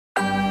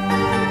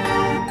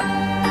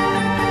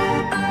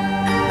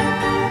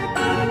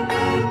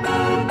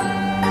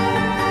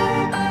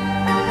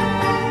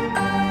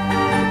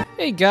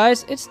Hey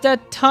guys, it's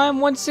that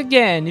time once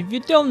again. If you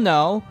don't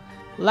know,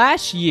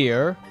 last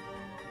year?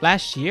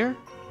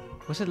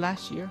 Was it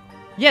last year?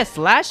 Yes,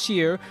 last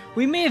year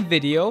we made a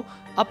video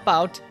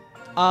about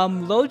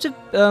loads of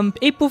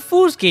April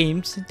Fool's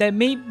games that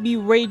made me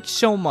rage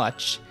so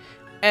much.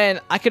 And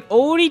I could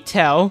already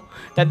tell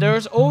that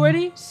there's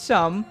already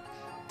some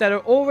that are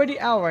already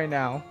out right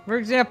now. For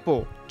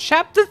example,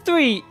 Chapter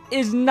 3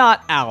 is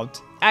not out.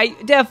 I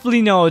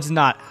definitely know it's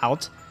not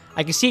out.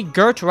 I can see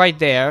Gert right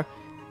there.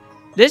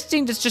 This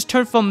thing just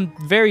turned from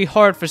very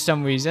hard for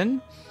some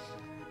reason.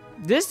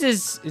 Is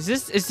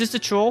this a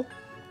troll?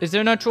 Is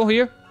there no troll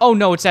here? Oh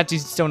no, it's actually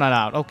still not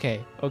out. Okay.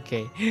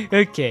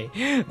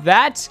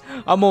 That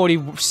I'm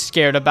already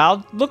scared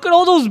about. Look at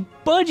all those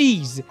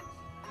budgies.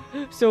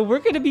 So we're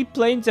gonna be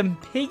playing some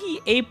Piggy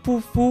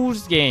April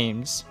Fool's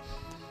games.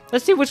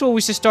 Let's see which one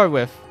we should start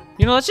with.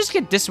 You know, let's just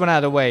get this one out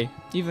of the way.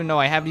 Even though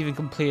I haven't even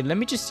completed. Let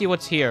me just see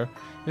what's here.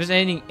 If there's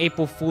anything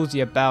April Fool's-y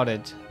about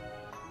it.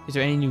 Is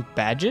there any new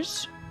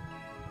badges?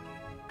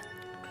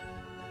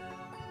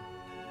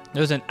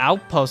 There's an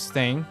outpost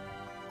thing.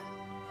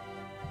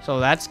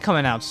 So that's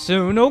coming out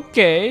soon.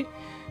 Okay.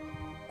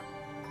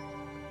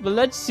 But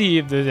let's see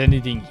if there's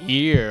anything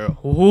here.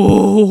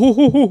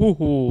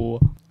 Ooh.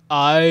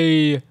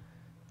 I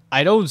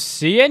don't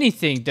see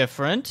anything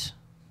different.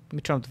 Let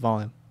me turn up the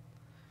volume.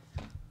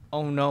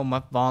 Oh no,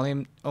 my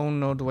volume. Oh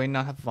no, do I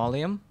not have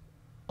volume?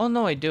 Oh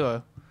no, I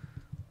do.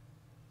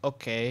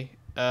 Okay.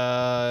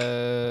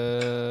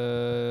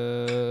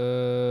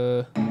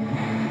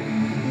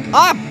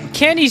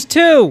 Candies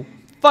too!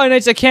 Five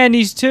Nights at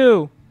Candies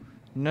too!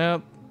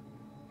 Nope.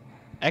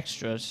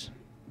 Extras.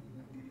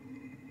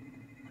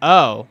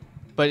 Oh.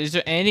 But is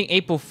there anything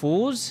April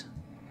Fool's?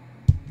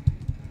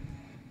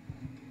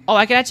 Oh,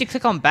 I can actually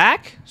click on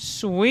back?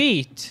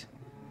 Sweet.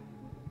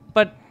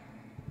 But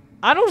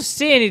I don't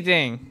see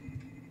anything.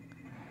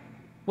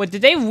 What,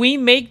 did they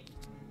remake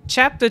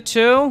Chapter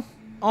 2?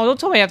 Oh, don't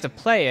tell me I have to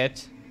play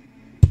it.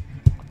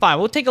 Fine,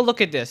 we'll take a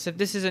look at this, if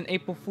this is an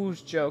April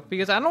Fool's joke,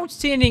 because I don't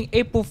see anything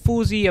April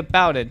Fool's-y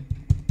about it.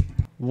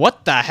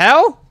 What the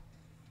hell?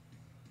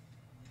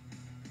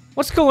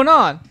 What's going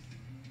on?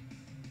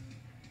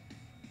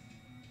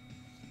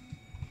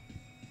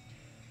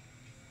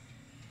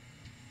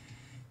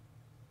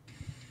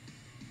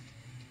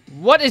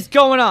 What is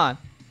going on?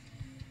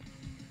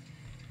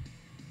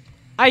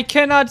 I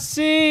cannot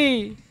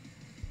see.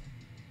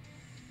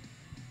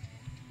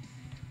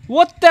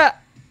 What the?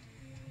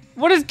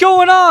 What is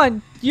going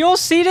on? You all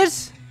see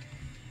this?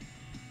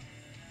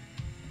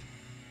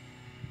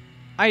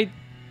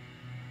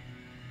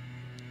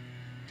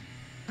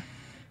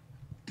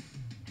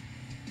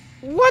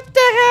 What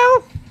the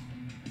hell?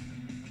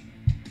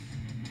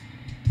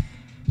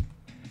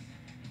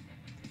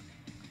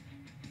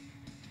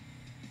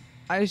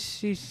 I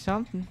see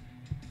something.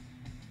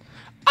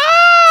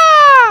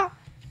 Ah!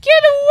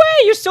 Get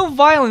away! You're so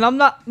violent. I'm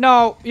not.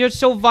 No, you're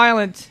so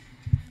violent.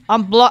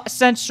 I'm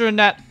censoring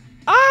that.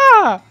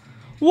 Ah!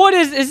 What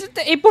is it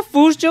the April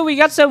Fool's joke? We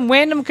got some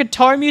random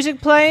guitar music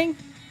playing?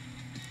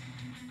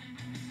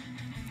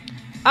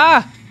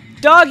 Ah!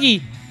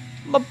 Doggy!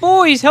 My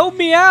boys, help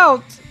me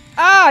out!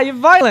 Ah, you're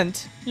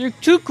violent. You're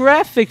too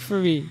graphic for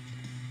me.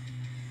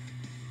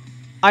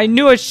 I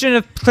knew I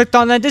shouldn't have clicked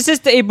on that. This is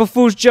the April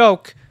Fool's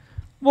joke.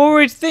 What were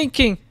we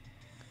thinking?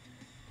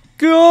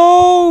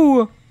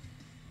 Go!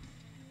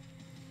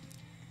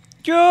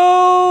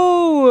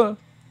 Go!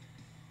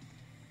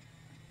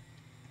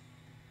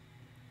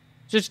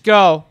 Just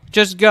go.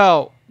 Just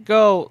go.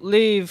 Go.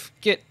 Leave.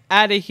 Get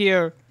out of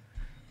here.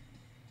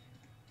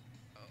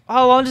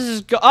 How long does this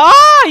go?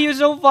 Ah! You're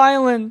so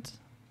violent.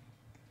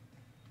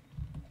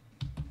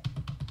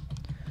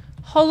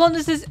 How long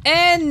does this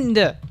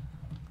end?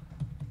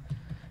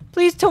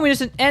 Please tell me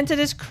there's an end to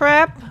this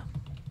crap.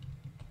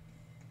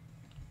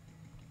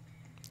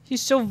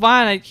 He's so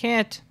violent, I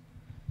can't.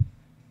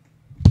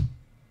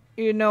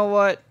 You know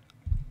what?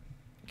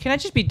 Can I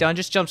just be done?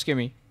 Just jump scare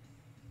me.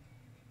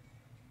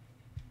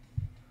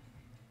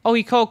 Oh,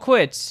 he called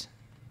quits.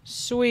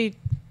 Sweet.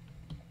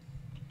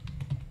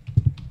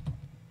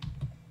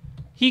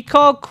 He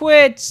called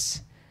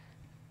quits.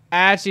 I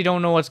actually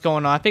don't know what's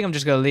going on. I think I'm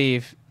just gonna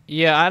leave.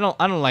 Yeah, I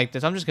don't like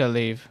this. I'm just gonna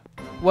leave.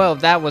 Well,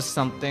 that was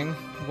something.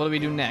 What do we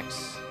do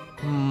next?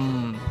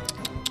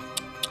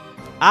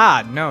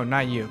 Ah, no,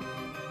 not you.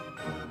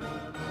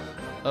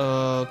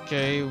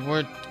 Okay,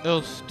 what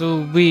else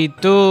do we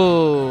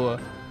do?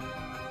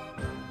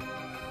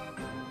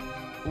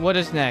 What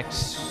is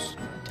next?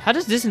 How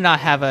does this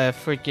not have a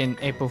freaking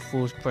April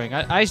Fool's prank?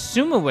 I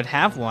assume it would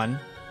have one.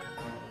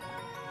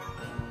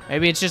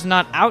 Maybe it's just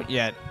not out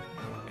yet.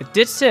 It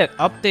did say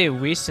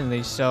update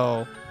recently,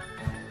 so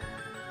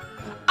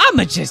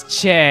I'ma just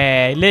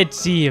check. Let's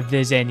see if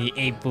there's any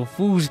April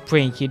Fool's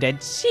prank here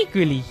that's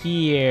secretly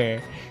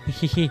here.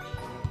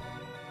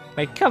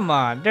 Like, come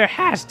on, there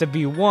has to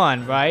be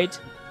one, right?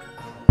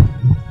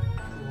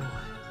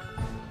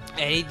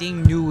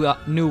 Anything new,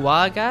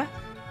 Nuaga?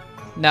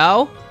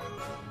 No?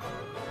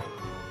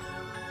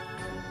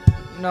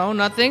 No,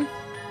 nothing?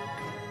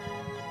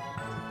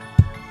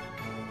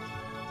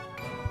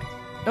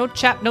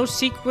 No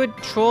secret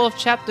troll of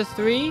chapter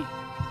 3?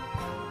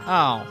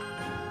 Oh.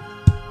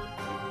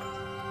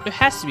 There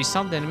has to be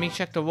something. Let me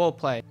check the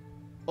roleplay.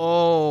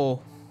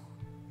 Oh.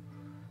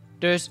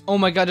 Oh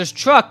my god, there's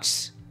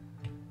trucks!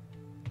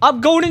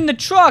 I'm going in the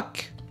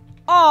truck!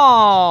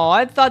 Oh,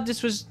 I thought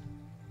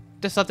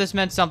this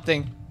meant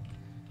something.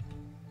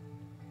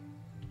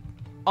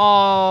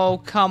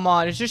 Oh, come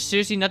on. Is there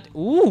seriously nothing?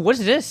 Ooh, what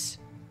is this?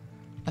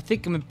 I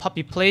think I'm in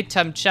Puppy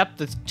Playtime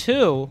Chapter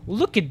 2.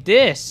 Look at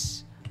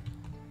this.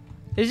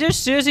 Is there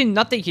seriously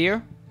nothing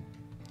here?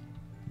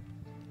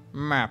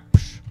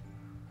 Maps.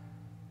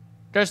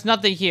 There's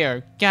nothing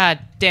here. God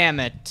damn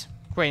it.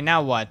 Great,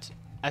 now what?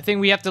 I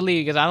think we have to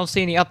leave because I don't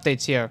see any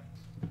updates here.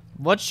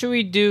 What should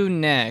we do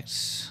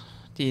next?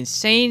 The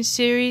Insane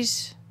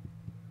series?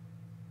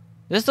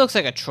 This looks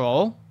like a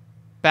troll.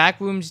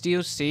 Backrooms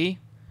DLC.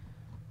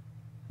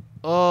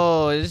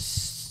 Oh,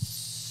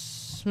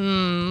 this...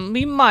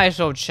 we might as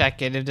well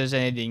check it if there's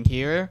anything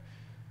here.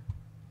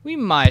 We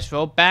might as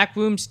well.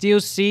 Backrooms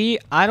DLC.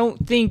 I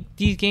don't think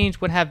these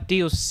games would have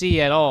DLC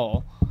at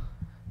all.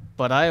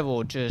 But I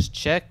will just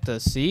check to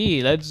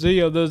see. Let's see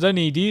if there's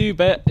any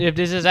if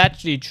this is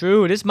actually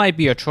true. This might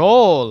be a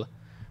troll.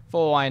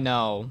 For all I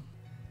know.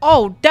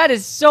 Oh, that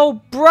is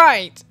so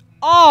bright.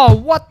 Oh,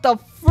 what the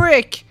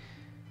frick?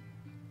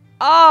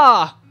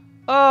 Ah.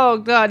 Oh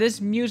god,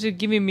 this music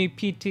giving me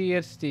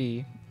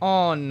PTSD.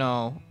 Oh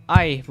no.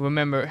 I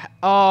remember.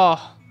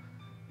 Oh.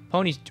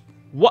 Ponies.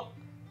 What?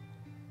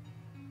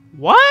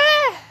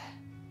 What?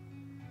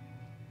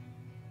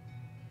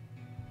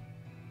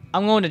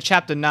 I'm going to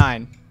chapter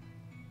 9.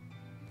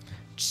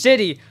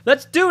 City.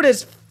 Let's do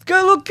this.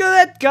 Go look at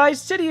that,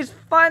 guys. City is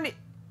finally...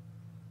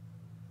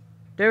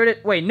 There it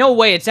is. Wait, no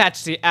way it's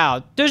actually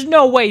out. There's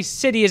no way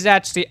City is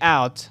actually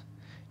out.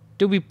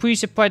 Do we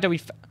pre-surprise that we...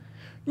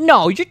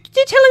 No, you're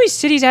telling me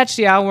City's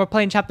actually out when we're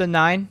playing chapter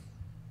 9?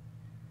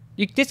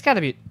 This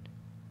gotta be...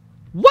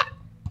 What?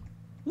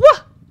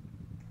 What?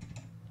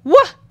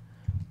 What?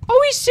 Are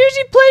we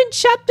seriously playing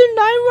chapter 9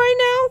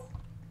 right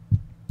now?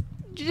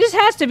 This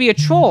has to be a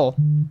troll.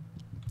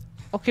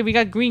 Okay, we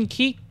got green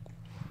key.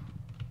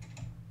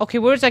 Okay,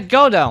 where does that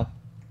go though?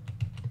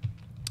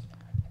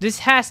 This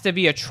has to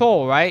be a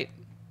troll, right?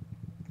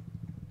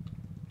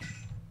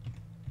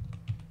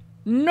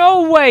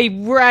 No way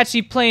we're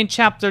actually playing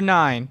chapter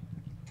 9.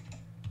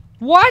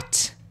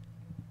 What?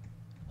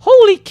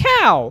 Holy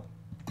cow!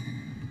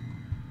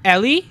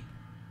 Ellie?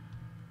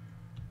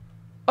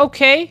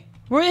 Okay,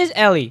 where is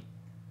Ellie?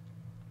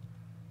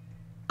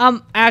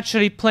 I'm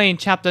actually playing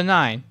chapter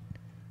 9.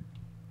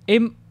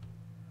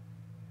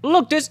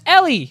 Look, there's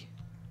Ellie!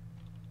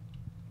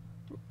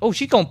 Oh,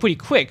 she's going pretty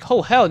quick.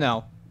 Oh, hell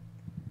no.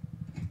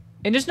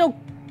 And there's no...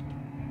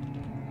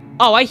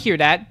 Oh, I hear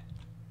that.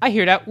 I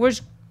hear that.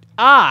 Where's...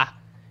 Ah!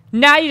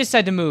 Now you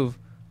decide to move.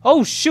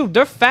 Oh, shoot.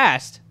 They're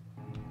fast.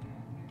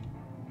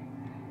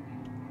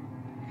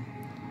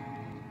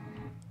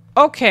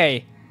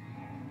 Okay.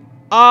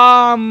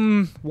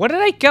 What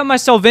did I get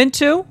myself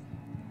into?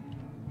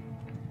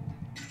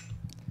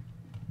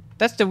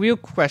 That's the real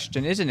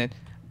question, isn't it?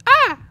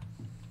 Ah!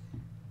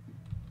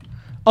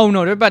 Oh,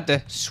 no. They're about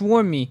to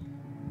swarm me.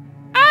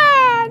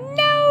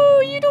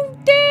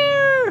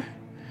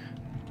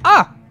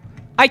 Ah!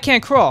 I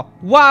can't crawl.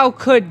 Wow,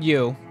 could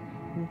you?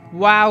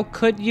 Wow,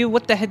 could you?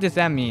 What the heck does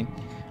that mean?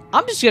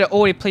 I'm just gonna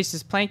already place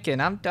this plank in.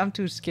 I'm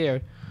too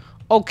scared.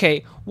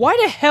 Okay, why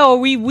the hell are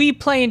we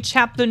replaying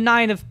chapter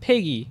 9 of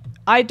Piggy?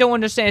 I don't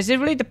understand. Is it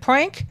really the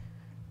prank?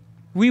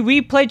 We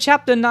replay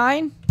chapter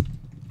 9?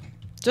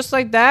 Just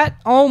like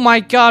that? Oh my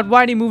god,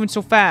 why are they moving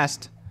so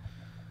fast?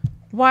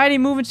 Why are they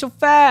moving so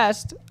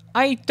fast?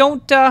 I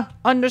don't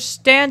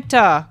understand.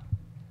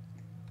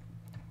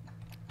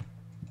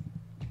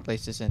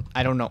 Place this in.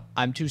 I don't know.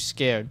 I'm too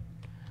scared.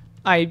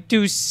 I'm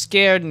too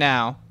scared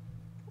now.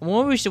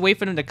 Maybe we should wait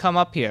for them to come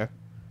up here.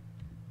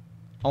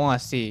 I want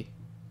to see.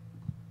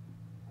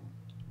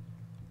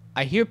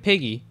 I hear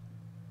Piggy.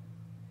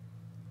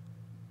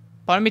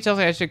 Part of me tells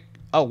me I should...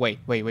 Oh, wait.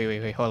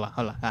 Hold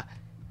on.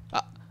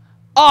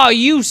 Oh,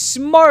 you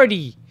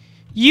smarty.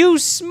 You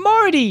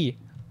smarty.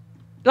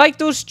 Like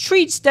those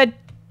treats that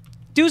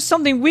do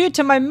something weird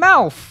to my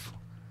mouth.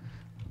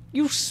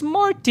 You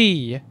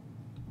smarty.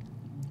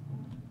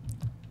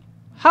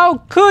 How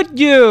could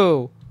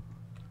you?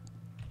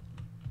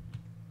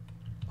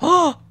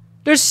 Oh,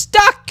 they're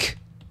stuck.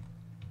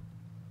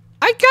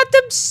 I got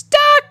them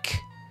stuck.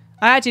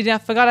 I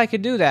forgot I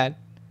could do that.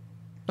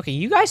 Okay,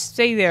 you guys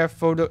stay there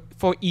for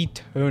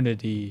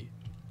eternity.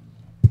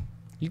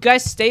 You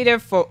guys stay there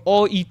for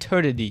all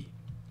eternity.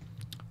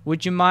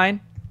 Would you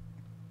mind?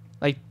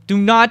 Like, do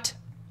not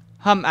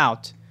hum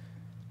out.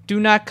 Do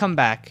not come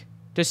back.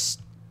 Just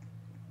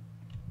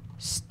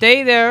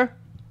stay there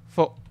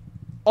for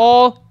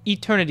all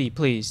eternity,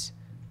 please.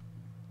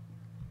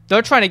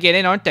 They're trying to get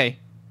in, aren't they?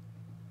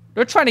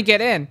 They're trying to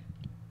get in.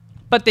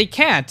 But they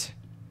can't.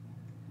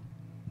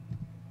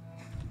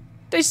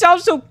 They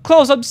sound so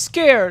close, I'm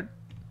scared.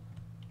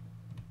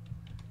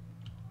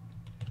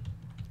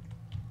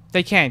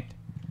 They can't.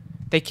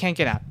 They can't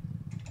get out.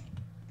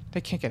 They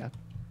can't get out.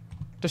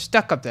 They're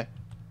stuck up there.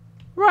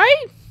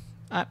 Right?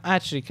 I'm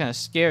actually kind of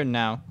scared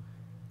now.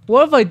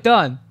 What have I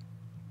done?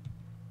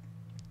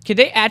 Can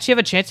they actually have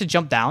a chance to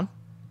jump down?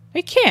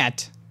 They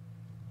can't.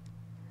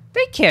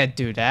 They can't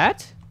do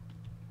that.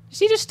 You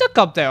see, they're stuck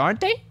up there,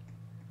 aren't they?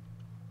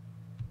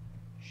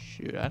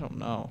 Shoot, I don't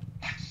know.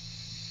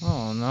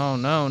 Oh, no,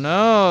 no,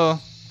 no.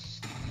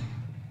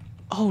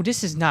 Oh,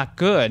 this is not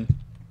good.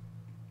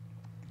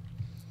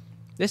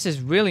 This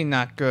is really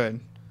not good.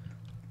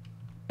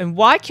 And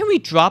why can we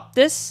drop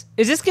this?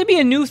 Is this going to be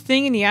a new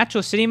thing in the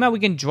actual city map? We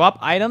can drop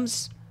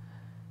items?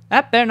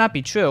 That better not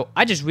be true.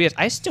 I just realized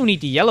I still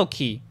need the yellow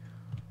key.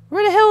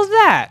 Where the hell is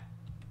that?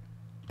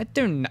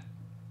 They're not...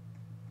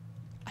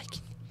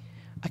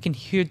 I can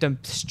hear the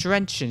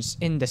stenches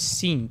in the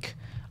sink.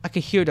 I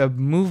can hear the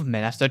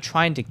movement as they're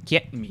trying to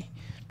get me.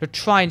 They're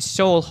trying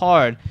so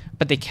hard,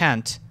 but they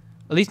can't.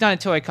 At least not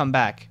until I come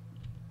back.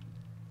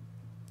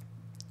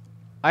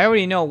 I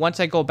already know once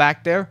I go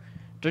back there,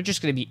 they're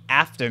just gonna be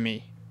after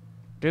me.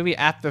 They're gonna be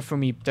after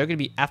me. They're gonna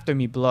be after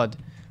me blood.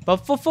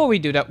 But before we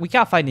do that, we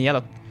gotta find the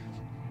yellow.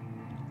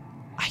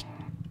 I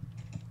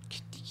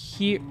can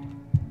hear her.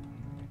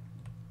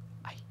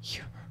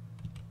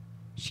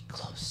 She's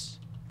close.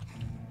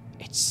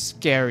 It's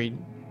scary.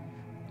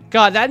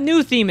 God, that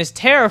new theme is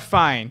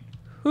terrifying.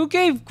 Who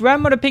gave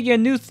Grandmother Piggy a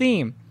new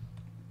theme?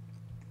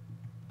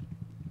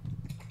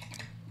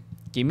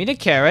 Give me the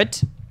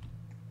carrot.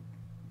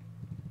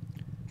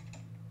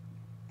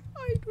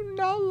 I do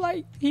not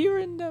like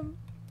hearing them.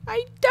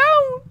 I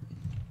don't.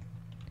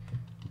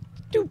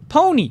 Dude,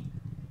 pony.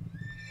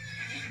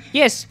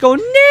 Yes, go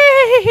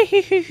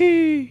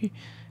nay.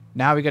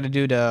 Now we gotta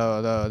do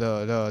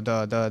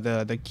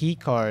the key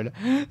card.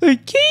 The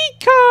key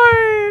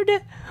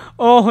card.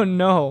 Oh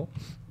no.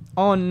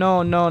 Oh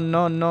no, no,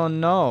 no, no,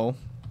 no.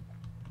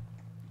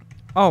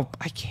 Oh,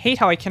 I hate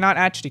how I cannot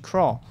actually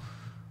crawl.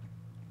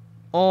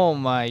 Oh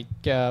my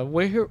god,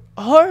 where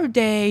are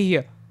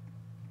they?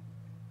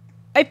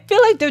 I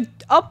feel like they're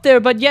up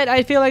there, but yet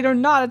I feel like they're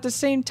not at the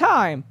same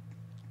time.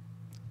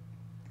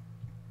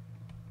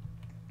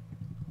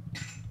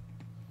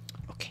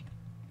 Okay,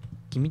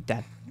 give me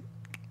that.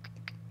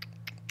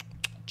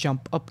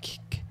 Jump up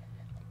kick.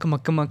 Come on,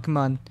 come on, come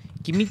on.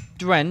 Give me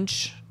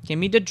drench. Give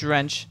me the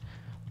drench.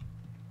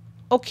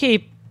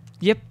 Okay,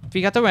 yep,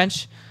 we got the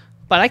wrench.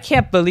 But I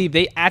can't believe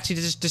they actually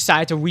just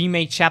decided to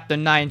remake Chapter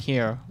 9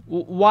 here.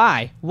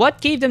 Why? What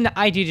gave them the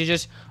idea to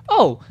just,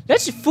 oh,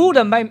 let's fool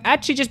them by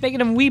actually just making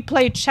them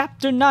replay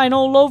Chapter 9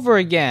 all over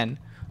again?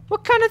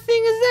 What kind of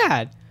thing is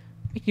that?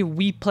 Make you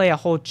replay a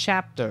whole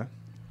chapter.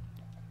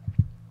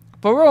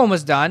 But we're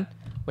almost done.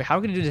 Wait, how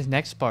are we gonna do this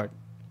next part?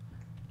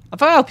 I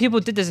forgot how people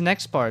did this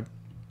next part.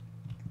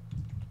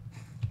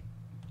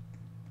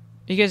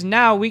 Because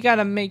now we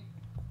gotta make...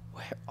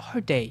 Where are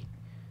they?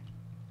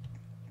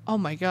 Oh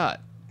my god.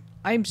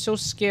 I'm so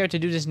scared to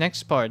do this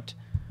next part.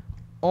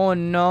 Oh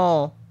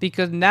no.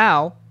 Because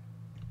now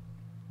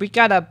we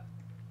gotta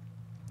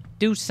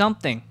do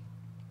something.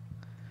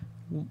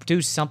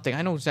 Do something.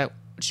 I know that.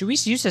 Should we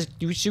use this?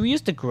 Should we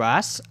use the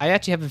grass? I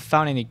actually haven't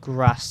found any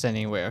grass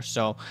anywhere,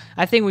 so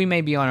I think we may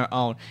be on our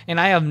own. And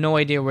I have no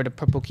idea where the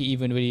purple key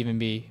would even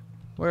be.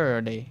 Where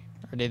are they?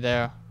 Are they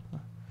there?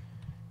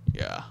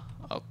 Yeah.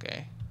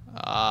 Okay.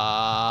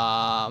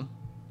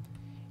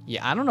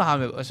 Yeah. I don't know how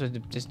I'm supposed to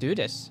just do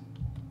this.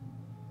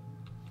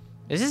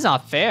 This is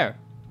not fair.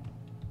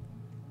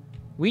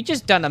 We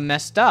just done a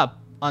messed up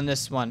on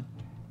this one.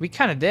 We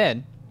kind of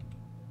did.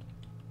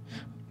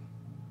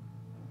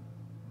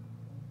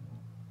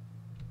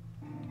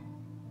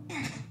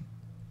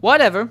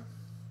 Whatever.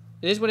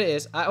 It is what it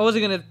is. I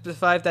wasn't gonna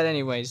survive that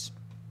anyways.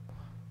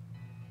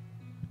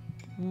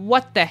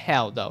 What the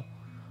hell, though?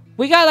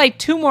 We got like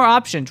 2 more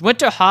options.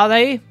 Winter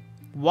Holiday.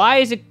 Why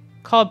is it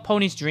called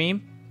Pony's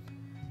Dream?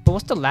 But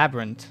what's the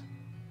labyrinth?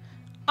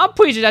 I'm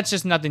pretty sure that's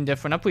just nothing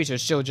different. I'm pretty sure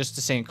it's still just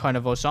the same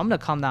carnival, so I'm gonna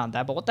calm down on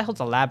that. But what the hell's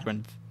a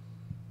labyrinth?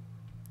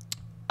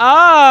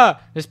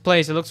 Ah! This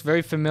place, it looks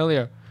very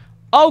familiar.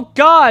 Oh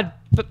god!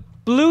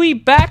 Bluey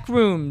back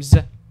rooms!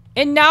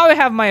 And now I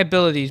have my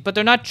abilities, but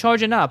they're not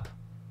charging up.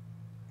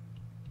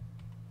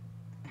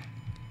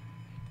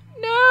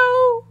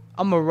 No!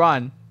 I'ma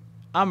run.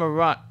 I'ma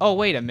run. Oh,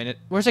 wait a minute.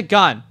 Where's a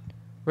gun?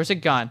 Where's a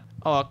gun?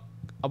 Oh,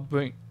 I'll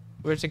bring...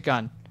 Where's a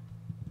gun?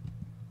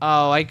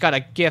 Oh, I got a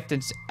gift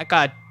and... I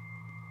got...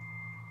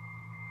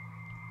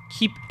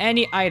 Keep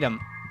any item.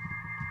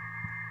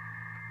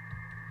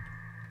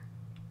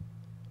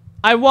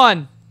 I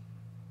won!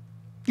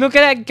 Look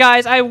at that,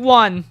 guys! I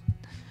won!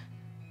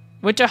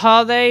 Winter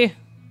Holiday...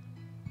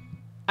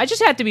 I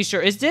just had to be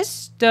sure. Is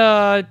this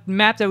the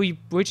map that we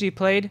originally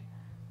played?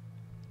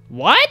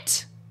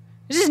 What?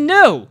 This is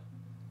new.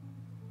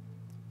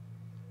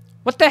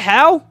 What the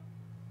hell?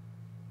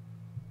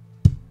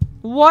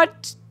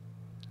 What?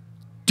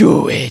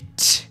 Do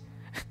it.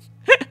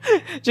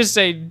 Just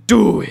say,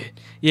 do it.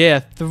 Yeah,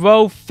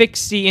 throw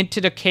Fixie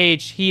into the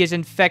cage. He is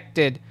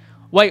infected.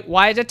 Wait,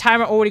 why is the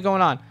timer already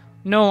going on?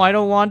 No, I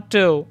don't want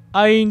to.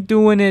 I ain't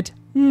doing it.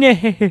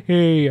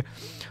 Nay.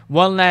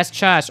 One last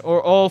chance,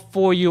 or all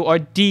 4 of you are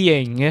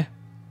D'ing.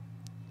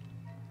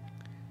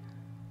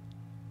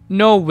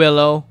 No,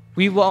 Willow.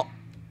 We won't.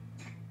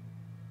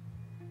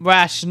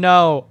 Rash,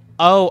 no.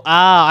 Oh,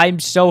 I'm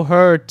so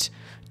hurt.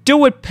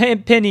 Do it,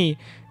 Penny.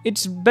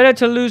 It's better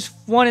to lose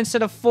 1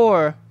 instead of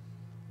 4.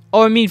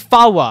 Or I mean,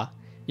 Fawa.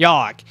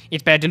 Yarg,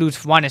 it's better to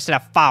lose 1 instead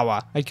of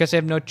Fawa. I guess I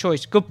have no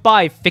choice.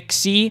 Goodbye,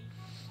 Fixie.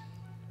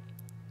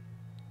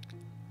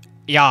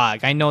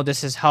 Yarg, I know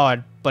this is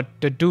hard, but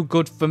to do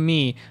good for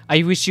me,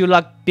 I wish you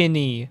luck,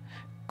 Benny.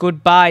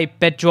 Goodbye,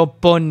 Petro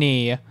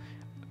Bunny.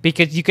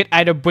 Because you could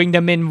either bring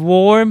them in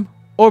warm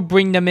or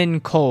bring them in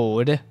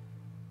cold.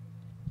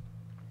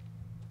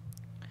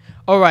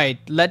 Alright,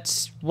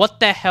 let's... What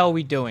the hell are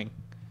we doing?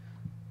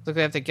 Look,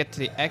 I have to get to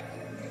the X.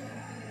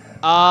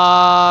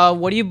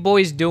 What are you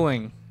boys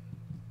doing?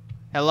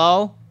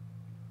 Hello?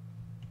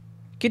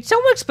 Can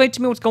someone explain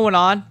to me what's going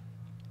on?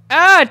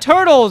 Ah,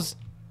 turtles!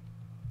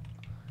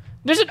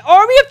 There's an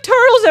army of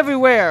turtles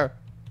everywhere!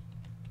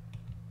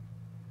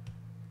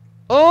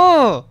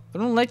 Oh, I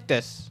don't like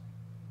this.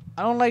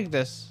 I don't like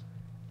this.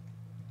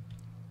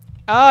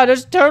 Ah,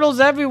 there's turtles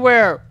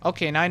everywhere.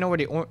 Okay, now I know where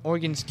the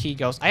orange key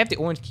goes. I have the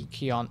orange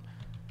key on.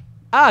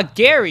 Ah,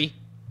 Gary.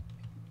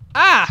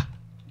 Ah.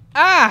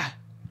 Ah.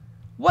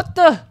 What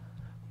the?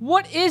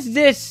 What is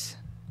this?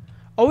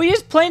 Are we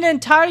just playing an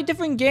entirely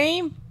different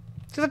game?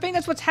 Because I think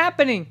that's what's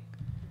happening.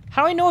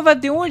 How do I know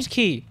about the orange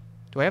key?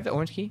 Do I have the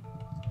orange key?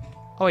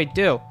 Oh, I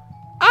do.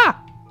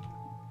 Ah.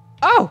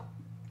 Oh.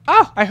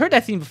 Oh, I heard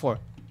that theme before.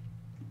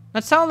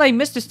 That sounds like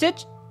Mr.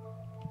 Stitch.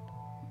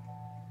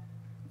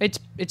 It's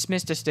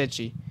Mr.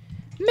 Stitchy.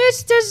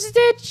 Mr.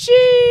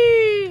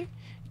 Stitchy!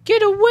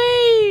 Get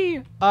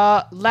away!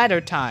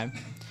 Ladder time.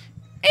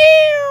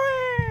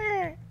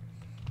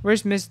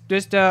 Where's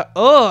Mr.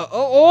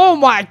 Oh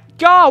my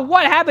god!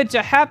 What happened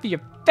to half of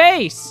your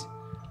face?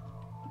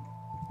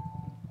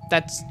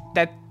 That's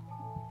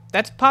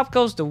Pop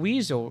Goes the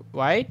Weasel,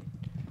 right?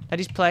 That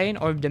he's playing,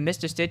 or the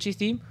Mr. Stitchy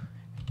theme?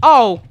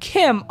 Oh,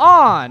 Kim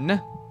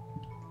on!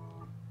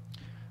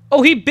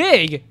 Oh, he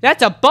big.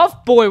 That's a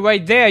buff boy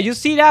right there. You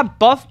see that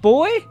buff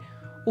boy?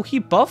 Oh, he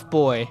buff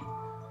boy.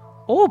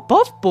 Oh,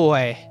 buff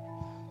boy.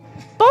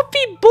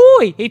 Buffy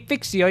boy. Hey,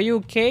 Fixie, are you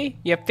okay?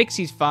 Yeah,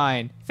 Fixie's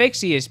fine.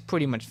 Fixie is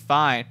pretty much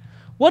fine.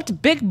 What's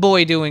Big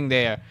Boy doing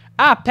there?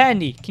 Ah,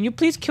 Pandy, can you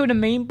please kill the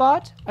main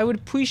bot? I would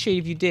appreciate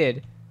if you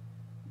did.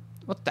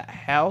 What the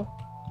hell?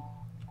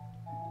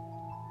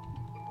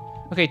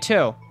 Okay,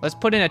 2. Let's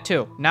put in a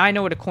 2. Now I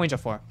know what the coins are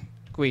for.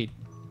 Agreed.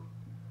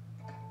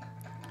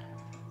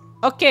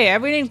 Okay,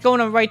 everything's going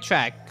on the right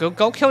track.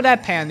 Go kill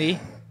that Pandy.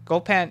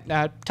 Go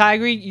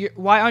Tiger,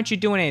 why aren't you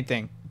doing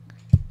anything?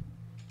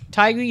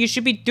 Tiger, you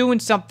should be doing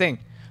something.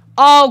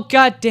 Oh,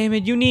 god damn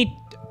it. You need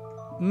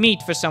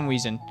meat for some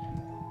reason.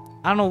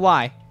 I don't know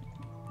why.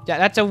 Yeah,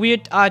 that's a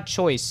weird, odd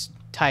choice,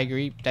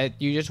 Tiger, that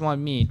you just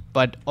want meat.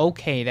 But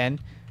okay, then.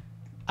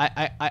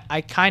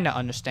 I kind of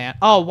understand.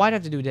 Oh, why'd I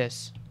have to do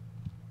this?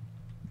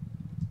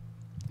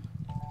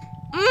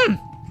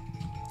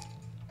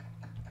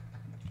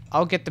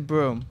 I'll get the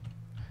broom.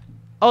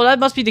 Oh, that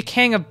must be the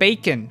king of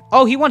bacon.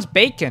 Oh, he wants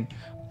bacon.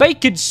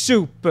 Bacon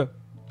soup.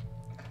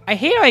 I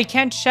hate how I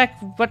can't check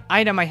what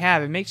item I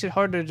have. It makes it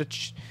harder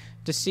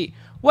to see.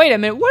 Wait a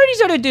minute. What are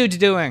these other dudes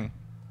doing?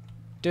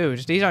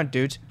 Dudes, these aren't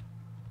dudes.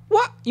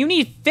 What? You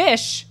need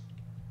fish?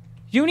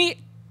 You need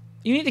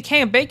the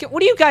king of bacon?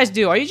 What do you guys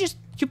do? Are you just...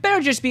 You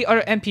better just be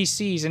other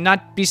NPCs and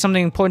not be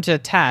something important to the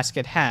task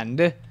at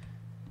hand.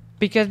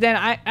 Because then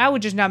I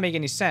would just not make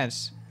any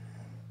sense.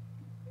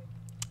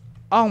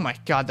 Oh my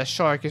god, the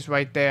shark is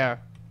right there.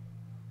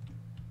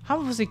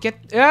 How does it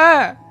get...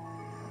 Ah!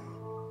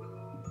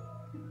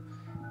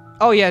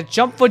 Oh yeah,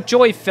 jump for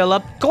joy,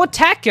 Philip. Go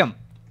attack him.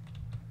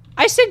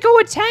 I said go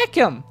attack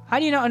him. How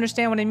do you not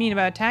understand what I mean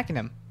about attacking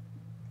him?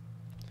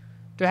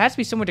 There has to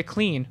be somewhere to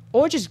clean.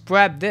 Or just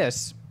grab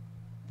this.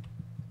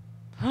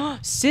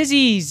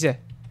 Sizzies.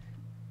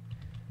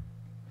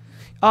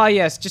 Ah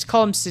yes, just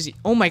call him Sizzy.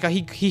 Oh my god,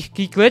 he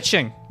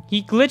glitching.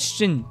 He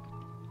glitched in.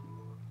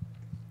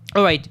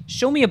 Alright,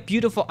 show me a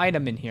beautiful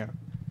item in here.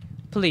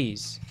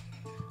 Please.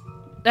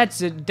 That's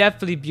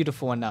definitely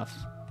beautiful enough.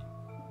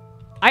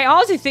 I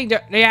honestly think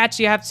that they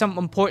actually have some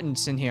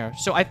importance in here.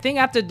 So I think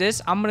after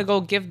this, I'm gonna go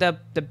give the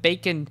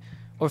bacon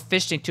or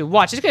fish thing to.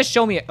 Watch, it's gonna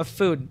show me a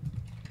food.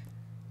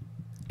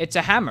 It's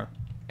a hammer.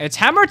 It's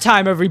hammer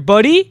time,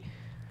 everybody!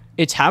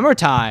 It's hammer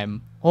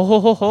time. Ho ho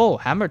ho ho,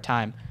 hammer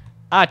time.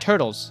 Ah,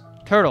 turtles.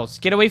 Turtles,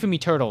 get away from me,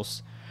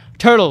 turtles.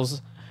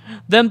 Turtles.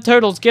 Them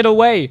turtles, get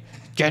away.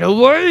 Get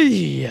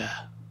away!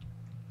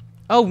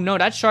 Oh no,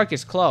 that shark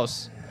is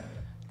close.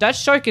 That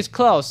shark is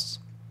close.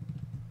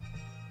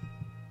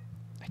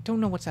 I don't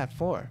know what's that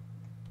for.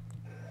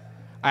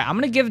 Alright, I'm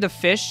gonna give the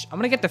fish. I'm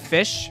gonna get the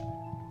fish.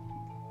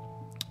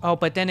 Oh,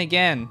 but then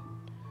again,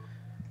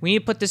 we need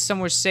to put this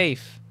somewhere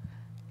safe.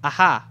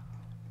 Aha.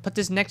 Put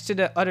this next to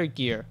the other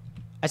gear.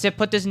 I said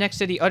put this next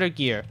to the other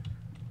gear.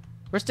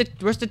 Where's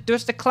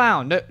the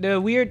clown?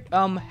 The weird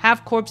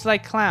half corpse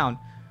like clown.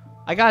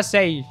 I gotta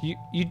say,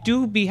 you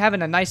do be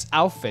having a nice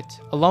outfit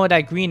along with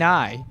that green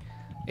eye.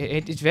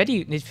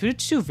 It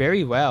fits you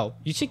very well.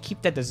 You should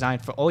keep that design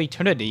for all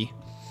eternity.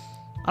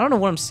 I don't know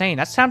what I'm saying.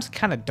 That sounds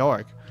kind of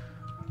dark.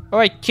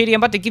 Alright, kitty, I'm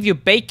about to give you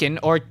bacon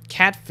or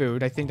cat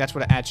food. I think that's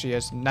what it actually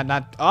is.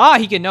 Ah,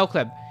 he get no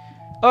clip.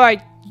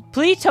 Alright,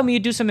 please tell me you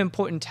do some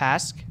important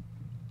task.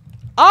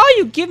 Oh,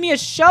 you give me a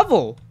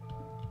shovel.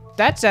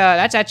 That's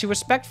actually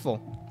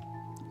respectful.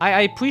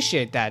 I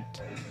appreciate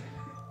that.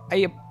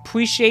 I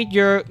appreciate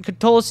your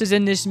condolences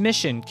in this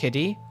mission,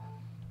 kitty.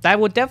 That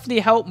would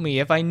definitely help me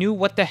if I knew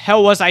what the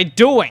hell was I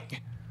doing.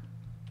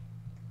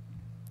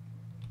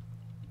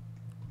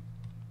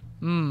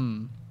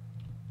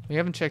 We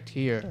haven't checked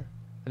here.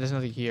 There's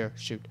nothing here.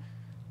 Shoot.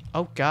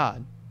 Oh,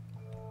 God.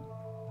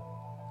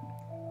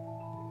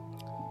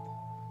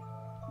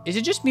 Is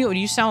it just me or do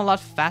you sound a lot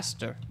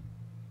faster?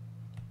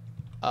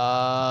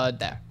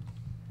 There.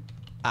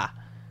 Ah.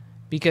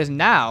 Because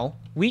now,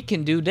 we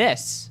can do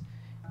this.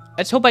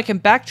 Let's hope I can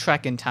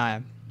backtrack in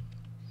time.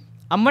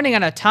 I'm running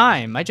out of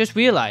time. I just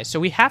realized. So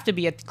we have to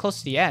be at close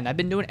to the end. I've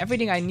been doing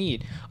everything I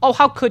need. Oh,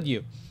 how could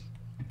you?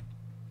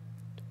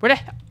 Where the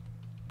hell?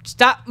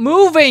 Stop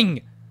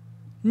moving!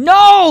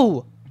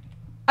 No!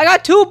 I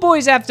got 2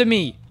 boys after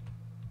me.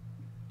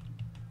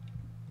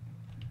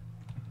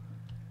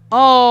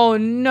 Oh,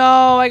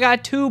 no. I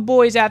got 2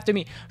 boys after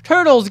me.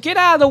 Turtles, get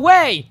out of the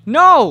way!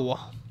 No!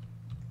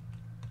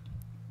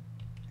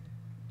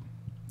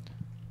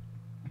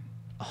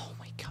 Oh,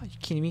 my God. You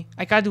kidding me?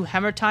 I gotta do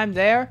hammer time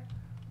there?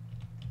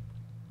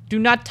 Do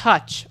not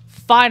touch.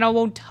 Fine, I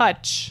won't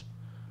touch.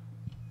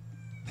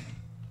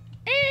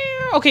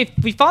 Okay,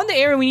 we found the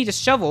area we need to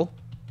shovel.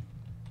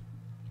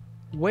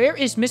 Where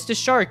is Mr.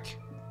 Shark?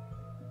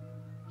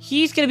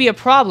 He's gonna be a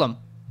problem.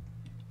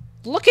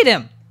 Look at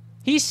him.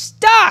 He's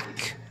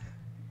stuck.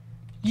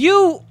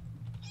 You...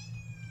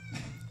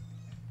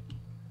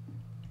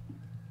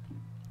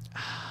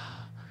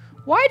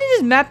 Why did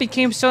this map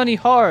become suddenly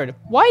hard?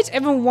 Why is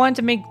everyone wanting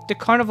to make the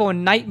carnival a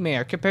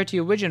nightmare compared to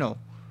the original?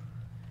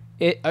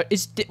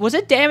 Was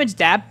it damage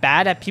that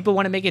bad that people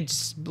want to make it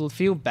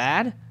feel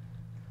bad?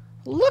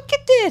 Look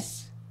at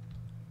this.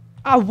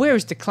 Ah,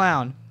 where's the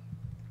clown?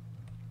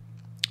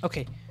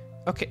 Okay.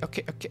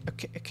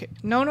 Okay.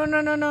 No.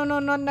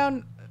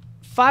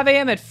 5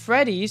 a.m. at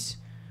Freddy's.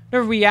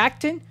 They're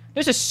reacting?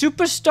 There's a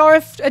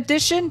Superstar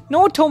edition? No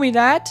one told me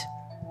that.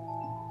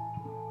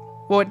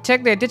 Well,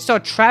 technically I did saw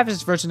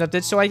Travis' version of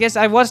it, so I guess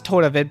I was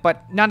told of it,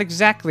 but not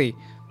exactly.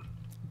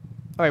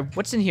 Alright,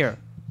 what's in here?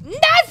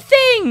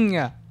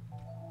 Nothing!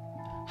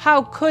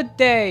 How could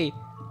they?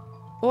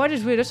 Oh, I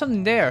just weird. There's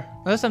something there.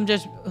 Unless I'm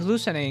just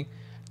hallucinating.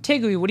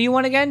 Tiggy, what do you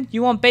want again?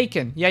 You want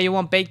bacon. Yeah, you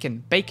want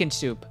bacon. Bacon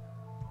soup.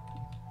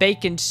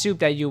 Bacon soup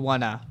that you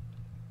wanna.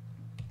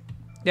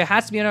 There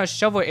has to be another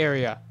shovel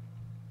area.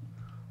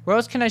 Where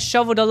else can I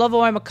shovel the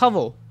level I'm a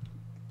cover?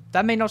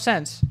 That made no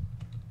sense.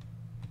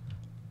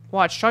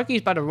 Watch,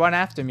 Sharky's about to run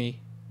after me.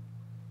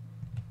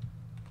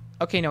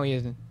 Okay, no he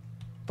isn't.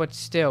 But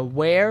still,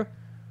 where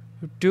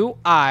do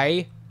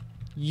I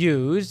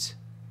use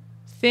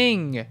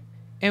thing?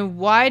 And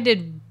why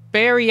did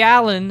Barry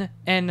Allen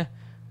and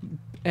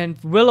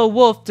Willow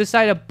Wolf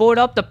decide to board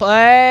up the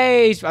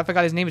place? I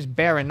forgot his name is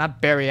Baron, not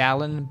Barry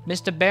Allen.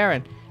 Mr.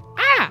 Baron.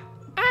 Ah!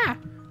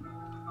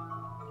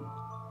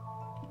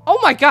 Oh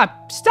my God!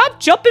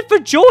 Stop jumping for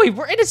joy!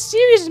 We're in a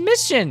serious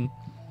mission!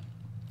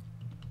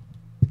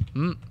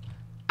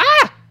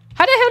 Ah!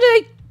 How the hell did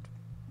I...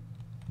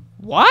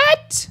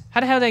 What? How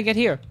the hell did I get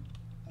here?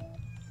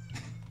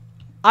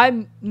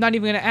 I'm not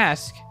even gonna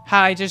ask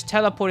how I just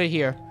teleported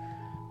here.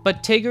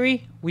 But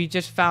Tiggery, we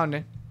just found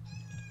it.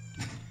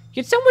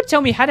 Can someone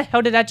tell me how the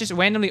hell did that just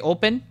randomly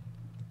open?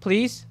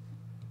 Please?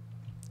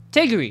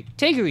 Tiggery,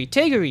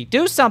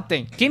 do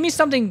something. Give me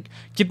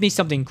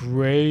something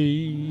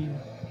great.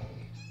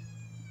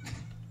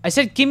 I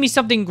said give me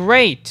something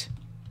great.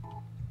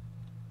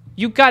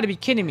 You gotta be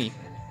kidding me.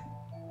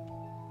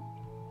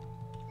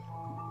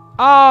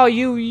 Oh,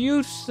 you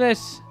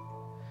useless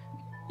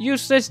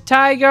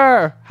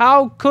tiger.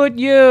 How could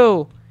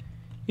you?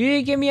 You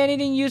didn't give me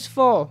anything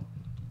useful.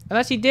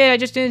 Unless he did, I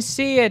just didn't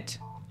see it.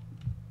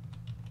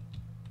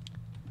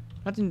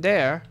 Nothing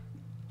there.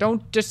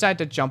 Don't decide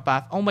to jump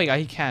off. Oh my God,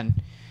 he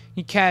can.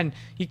 He can.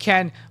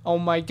 Oh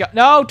my God.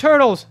 No,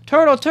 turtles.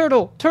 Turtle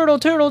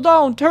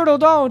down.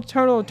 Turtle.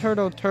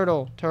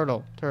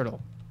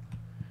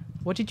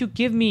 What did you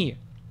give me?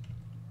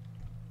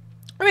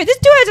 I mean, this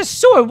dude has a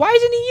sword. Why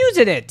isn't he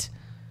using it?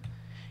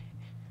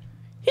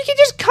 He can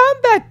just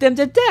combat them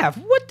to death.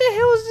 What the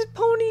hell is this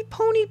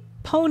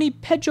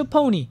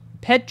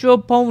Pedro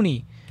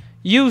Pony.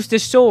 Use the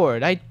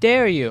sword. I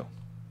dare you.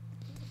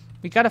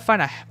 We gotta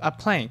find a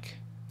plank.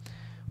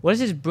 What is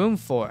this broom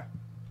for?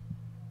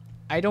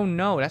 I don't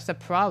know. That's the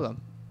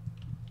problem.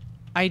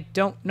 I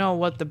don't know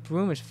what the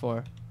broom is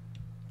for.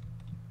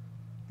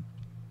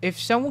 If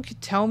someone could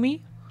tell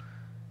me,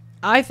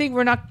 I think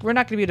we're not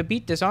gonna be able to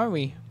beat this, aren't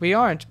we? We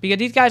aren't, because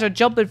these guys are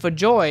jumping for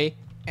joy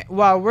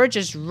while we're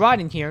just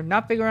rotting here,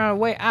 not figuring out a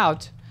way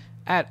out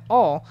at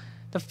all.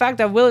 The fact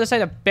that Willow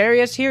decided to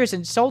bury us here is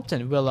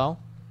insulting, Willow.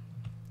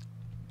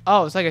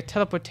 Oh, it's like a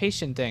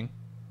teleportation thing.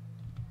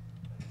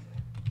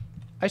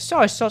 I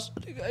saw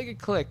something I could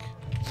click.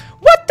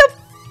 What the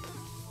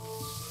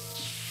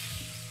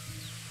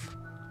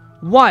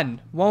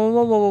One.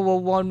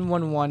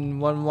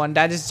 One.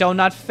 That is so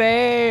not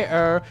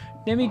fair.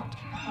 Let me.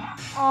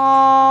 Oh,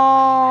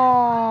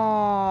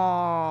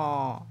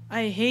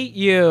 I hate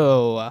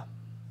you.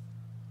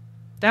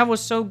 That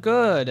was so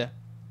good.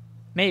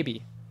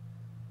 Maybe.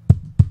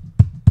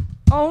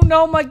 Oh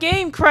no, my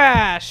game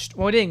crashed.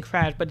 Well, it didn't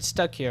crash, but it's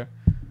stuck here.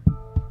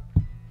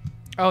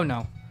 Oh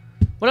no.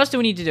 What else do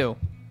we need to do?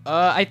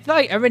 I feel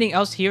like everything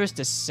else here is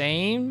the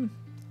same.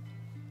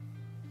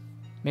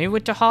 Maybe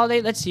Winter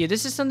Holiday? Let's see.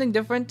 This is something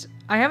different.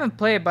 I haven't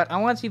played, but I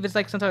want to see if it's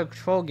like some type of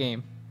control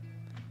game.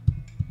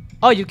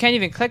 Oh, you can't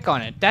even click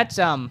on it. That's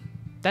something.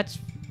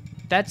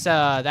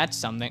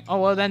 Oh,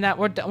 well then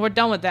we're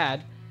done with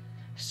that.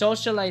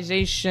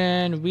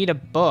 Socialization, read a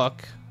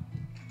book.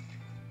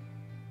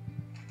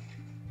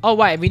 Oh,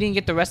 why? We didn't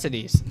get the rest of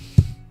these.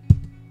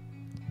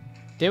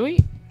 Did we?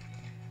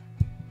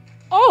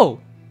 Oh!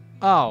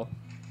 Oh.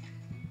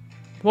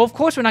 Well, of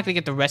course we're not gonna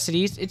get the rest of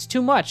these. It's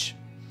too much.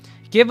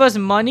 Give us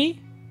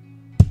money?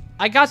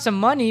 I got some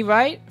money,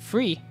 right?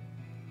 Free.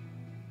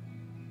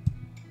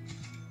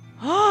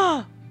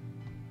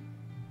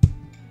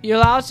 You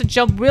allow us to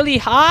jump really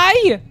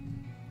high?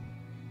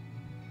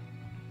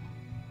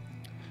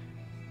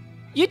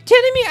 You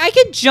telling me I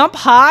can jump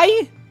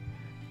high?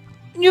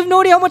 You have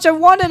no idea how much I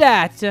wanted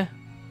that.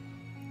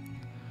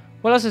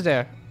 What else is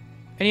there?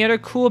 Any other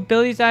cool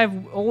abilities that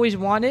I've always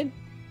wanted?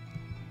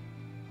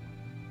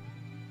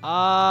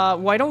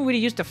 Well, I don't really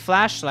use the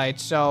flashlight,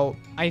 so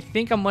I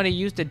think I'm gonna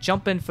use the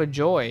jumping for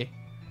joy.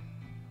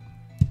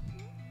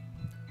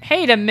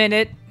 Wait a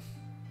minute.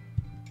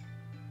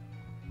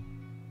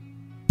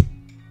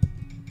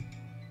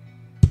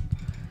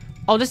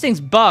 Oh, this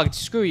thing's bugged.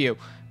 Screw you.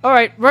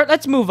 Alright,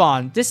 let's move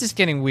on. This is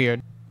getting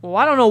weird. Well,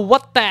 I don't know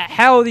what the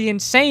hell the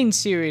Insane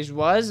series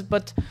was,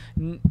 but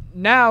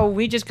now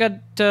we just got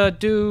to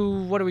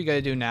do... What are we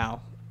gonna do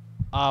now?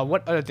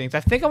 What other things? I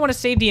think I want to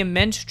save the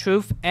Immense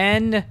Truth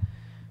and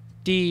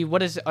the...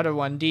 What is the other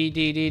one?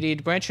 The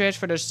branch trash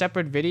for their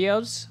separate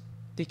videos.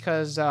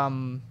 Because,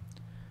 well,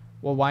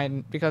 why?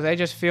 Because I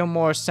just feel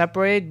more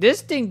separated.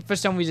 This thing, for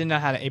some reason,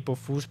 had an April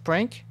Fool's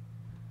prank.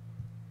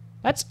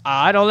 That's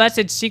odd, unless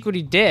it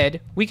secretly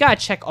did. We gotta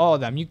check all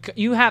of them. We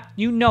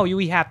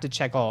have to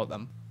check all of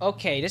them.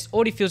 Okay, this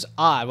already feels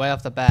odd right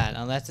off the bat,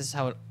 unless this is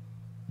how it...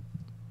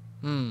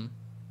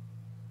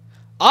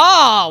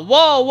 Ah!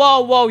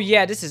 Whoa,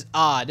 yeah, this is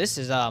odd. This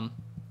is,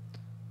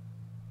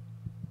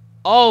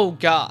 oh,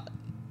 God.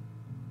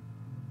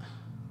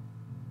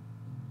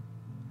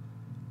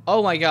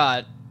 Oh, my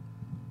God.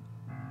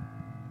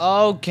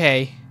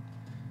 Okay.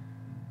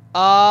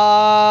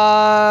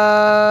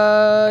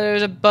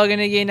 There's a bug in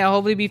the game that'll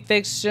hopefully be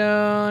fixed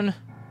soon.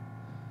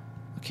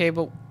 Okay,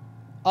 but...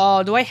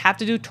 do I have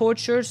to do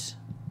tortures?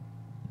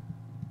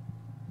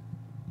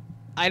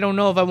 I don't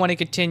know if I want to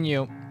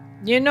continue.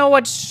 You know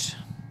what?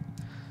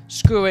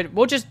 Screw it.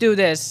 We'll just do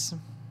this.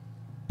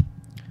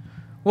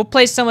 We'll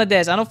play some of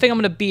this. I don't think I'm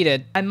gonna beat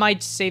it. I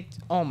might save...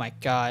 Oh my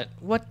God.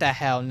 What the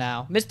hell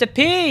now? Mr.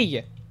 P!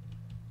 Where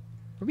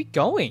are we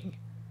going?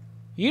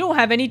 You don't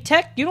have any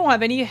tech. You don't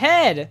have any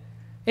head.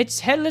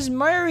 It's Headless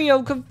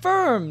Mario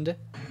confirmed.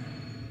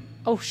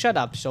 Oh, shut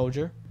up,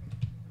 soldier.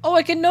 Oh,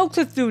 I can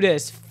no-clip through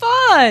this.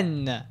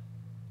 Fun!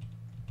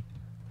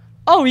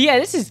 Oh, yeah,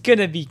 this is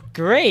gonna be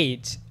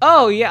great.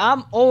 Oh, yeah,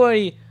 I'm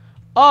already...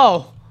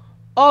 Oh,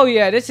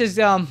 yeah, this is,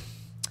 yeah,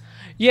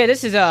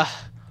 this is,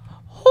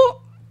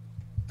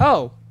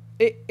 Oh,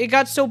 it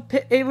got so...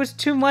 It was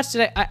too much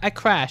that I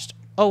crashed.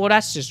 Oh, well,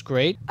 that's just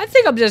great. I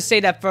think I'm just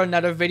say that for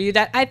another video.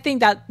 That I think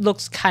that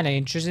looks kind of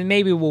interesting.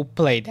 Maybe we'll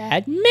play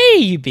that.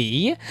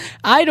 Maybe.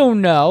 I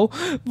don't know.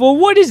 Well,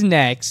 what is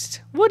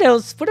next? What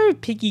else? What are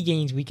Piggy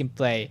games we can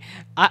play?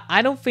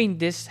 I don't think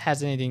this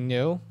has anything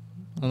new.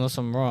 Unless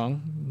I'm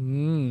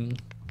wrong.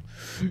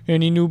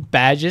 Any new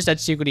badges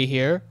that's secretly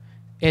here?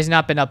 It has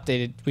not been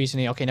updated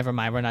recently. Okay, never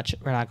mind. We're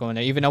not going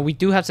there. Even though we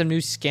do have some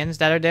new skins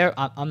that are there,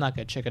 I'm not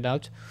gonna check it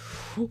out.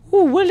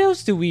 Ooh, what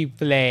else do we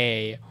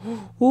play?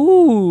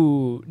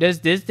 Ooh,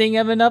 does this thing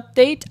have an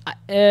update?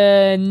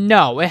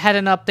 No, it had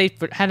an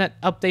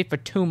update for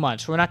 2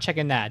 months. We're not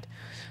checking that.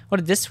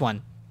 What is this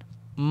one?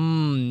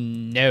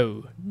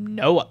 No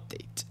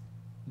update.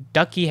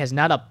 Ducky has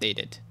not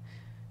updated.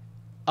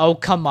 Oh,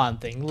 come on,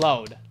 thing.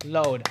 Load.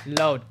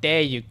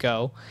 There you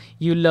go.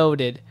 You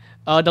loaded.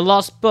 The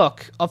Lost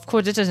Book. Of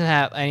course, this doesn't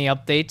have any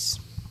updates.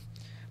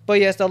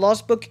 But yes, the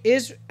Lost Book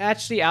is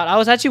actually out. I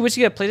was actually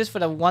wishing I'd play this for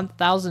the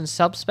 1,000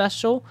 sub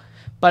special.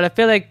 But I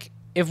feel like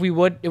if we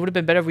would, it would have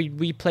been better if we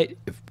replayed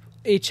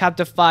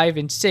chapter 5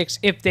 and 6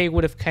 if they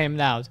would have come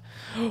out.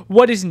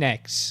 What is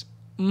next?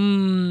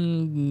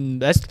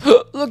 Let's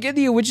look at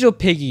the original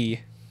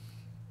Piggy.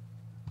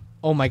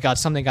 Oh my God,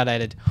 something got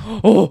added.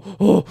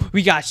 Oh,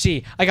 we gotta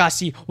see. I gotta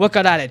see what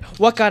got added.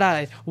 What got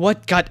added?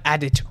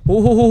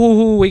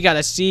 Oh, we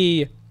gotta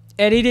see.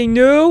 Anything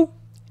new?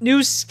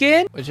 New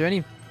skin? Was there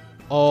any?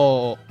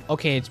 Oh,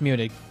 okay, it's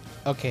muted.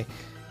 Okay.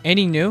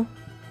 Anything new?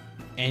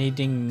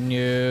 Anything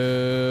new?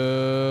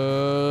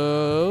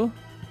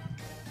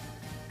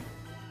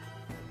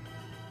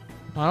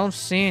 I don't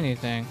see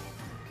anything.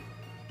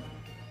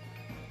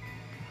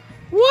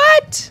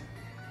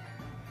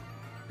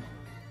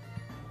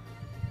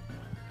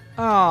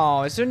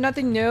 Oh, is there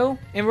nothing new?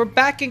 And we're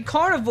back in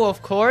Carnival,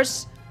 of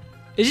course.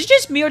 Is it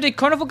just me or did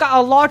Carnival got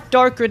a lot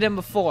darker than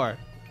before?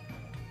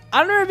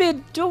 I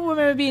don't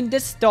remember being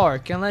this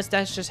dark, unless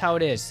that's just how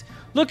it is.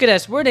 Look at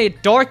us, we're in a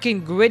dark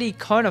and gritty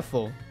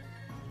Carnival.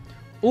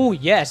 Oh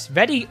yes,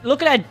 very.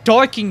 Look at that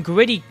dark and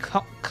gritty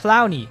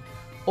clowny.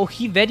 Oh,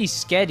 he very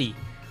scary.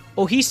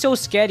 Oh, he's so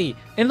scary.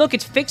 And look,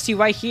 it's Fixie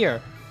right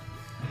here.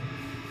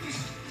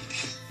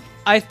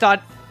 I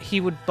thought he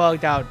would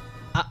bug out.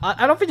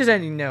 I don't think there's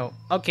anything new.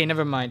 Okay,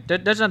 never mind.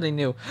 There's nothing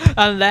new.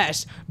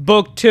 Unless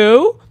book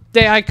 2,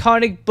 the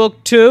iconic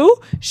book 2.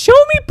 Show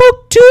me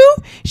book 2.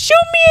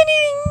 Show me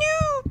anything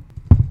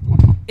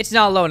new. It's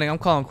not loading. I'm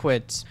calling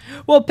quits.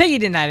 Well, Piggy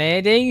didn't have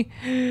anything.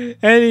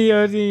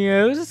 Anything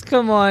else?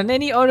 Come on.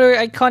 Any other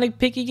iconic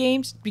Piggy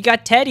games? We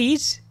got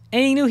Teddy's.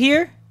 Anything new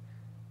here?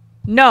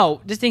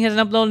 No, this thing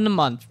hasn't uploaded in a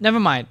month. Never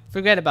mind.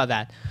 Forget about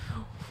that.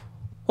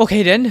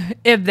 Okay then.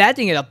 If that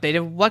thing is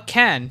updated, what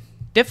can?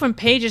 Different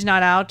page is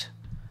not out.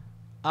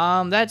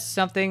 That's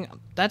something.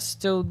 That's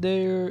still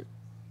there.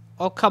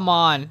 Oh, come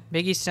on.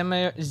 Piggy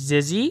similar.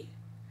 Zizzy?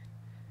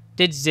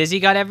 Did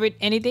Zizzy got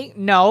anything?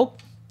 No.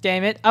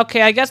 Damn it.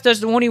 Okay, I guess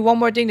there's only one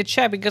more thing to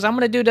check because I'm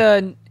gonna do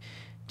the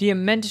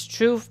immense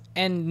truth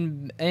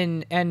and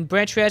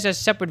branch you guys as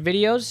separate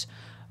videos.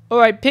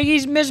 Alright,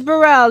 Piggy's Miss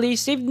Morale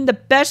saved the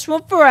best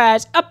one for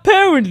us.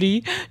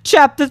 Apparently,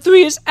 Chapter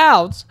 3 is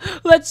out.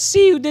 Let's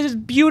see what this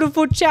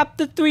beautiful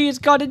Chapter 3 has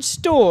got in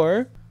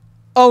store.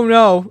 Oh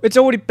no, it's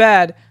already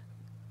bad.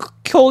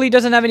 Coley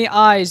doesn't have any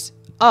eyes.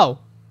 Oh,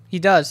 he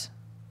does.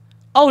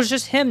 Oh, it's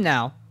just him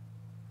now.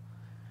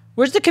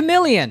 Where's the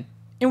chameleon?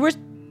 And where's...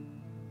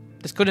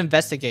 Let's go to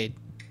investigate.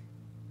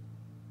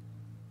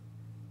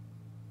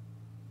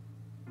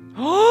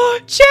 Oh,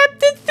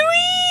 Chapter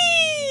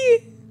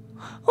 3!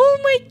 Oh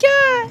my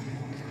god!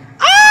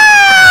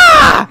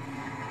 Ah!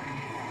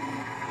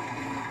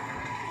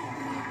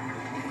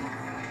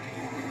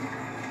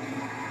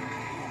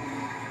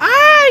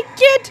 Ah!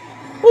 Get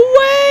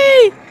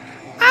away!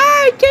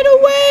 Ah! Get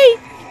away!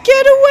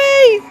 Get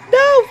away!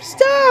 No!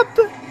 Stop!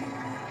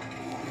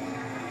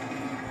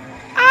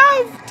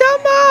 Ow!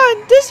 Come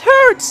on! This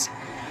hurts!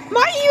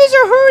 My ears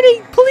are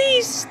hurting!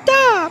 Please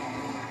stop!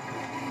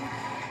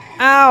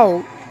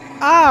 Ow!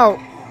 Ow!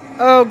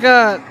 Oh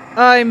god!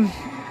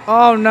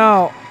 Oh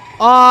no!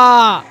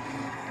 Ah!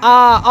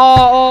 Ah!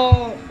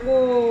 Oh!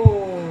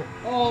 Oh!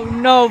 Oh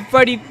no!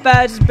 Freddy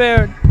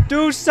Fazbear!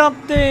 Do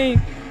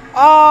something!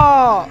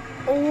 Oh!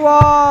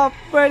 Whoa!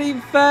 Freddy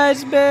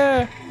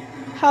Fazbear!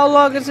 How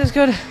long is this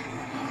gonna...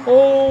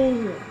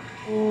 Oh!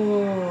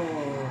 Oh!